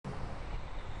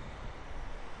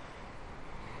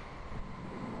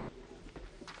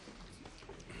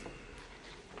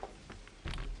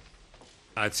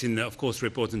I've seen, of course,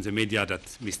 reports in the media that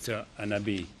Mr.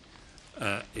 Annabi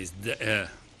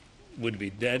would be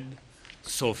dead.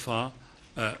 So far,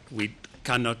 we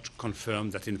cannot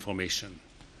confirm that information.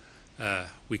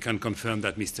 We can confirm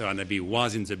that Mr. Annabi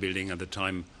was in the building at the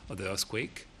time of the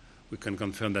earthquake. We can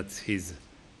confirm that he's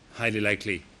highly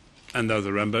likely under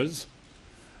the rubbles,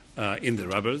 in the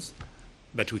rubbles,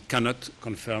 but we cannot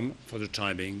confirm for the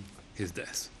time being his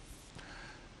death.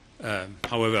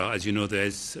 However, as you know, the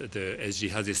SG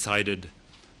has decided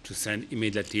to send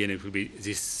immediately, and it will be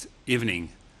this evening,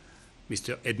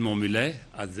 Mr. Edmond Mulet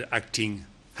as the acting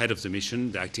head of the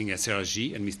mission, the acting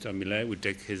SRG, and Mr. Mulet will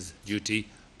take his duty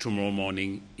tomorrow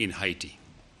morning in Haiti.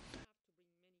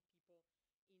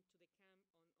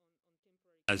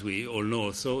 As we all know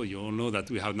also, you all know that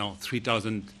we have now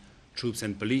 3,000 troops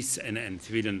and police and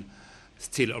civilians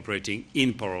still operating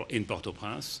in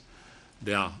Port-au-Prince.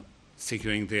 They are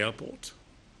securing the airport,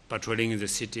 patrolling in the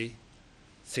city,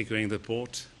 securing the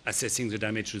port, assessing the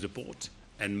damage to the port.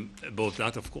 And above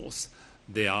that, of course,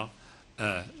 they are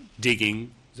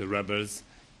digging the rubbles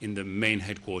in the main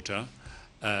headquarters,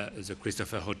 the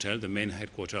Christopher Hotel, the main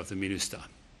headquarters of the MINUSTAH.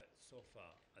 So far,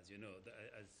 as you know,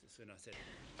 as Suna said,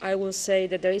 I will say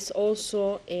that there is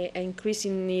also an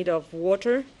increasing need of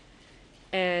water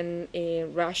and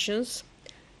rations.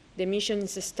 The mission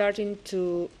is starting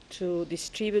to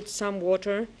distribute some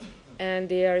water, and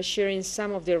they are sharing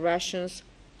some of their rations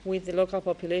with the local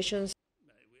populations.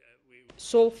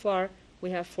 So far, we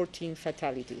have 14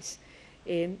 fatalities.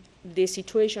 The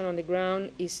situation on the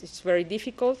ground is very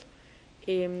difficult.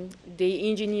 The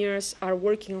engineers are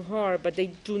working hard, but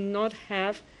they do not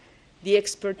have the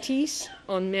expertise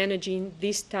on managing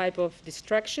this type of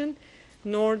destruction,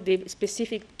 nor the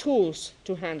specific tools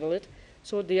to handle it.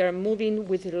 So they are moving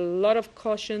with a lot of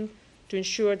caution to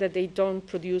ensure that they don't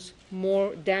produce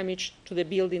more damage to the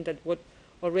building than what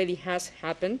already has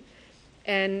happened.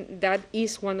 And that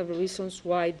is one of the reasons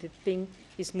why the thing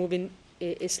is moving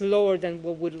slower than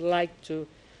what we would like to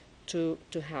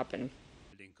happen.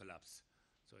 Building collapse.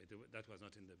 So that was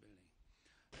not in the building.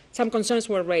 Some concerns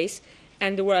were raised,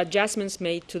 and there were adjustments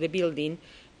made to the building,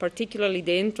 particularly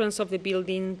the entrance of the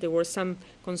building. There were some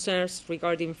concerns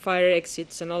regarding fire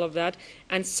exits and all of that,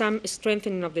 and some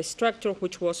strengthening of the structure,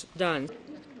 which was done.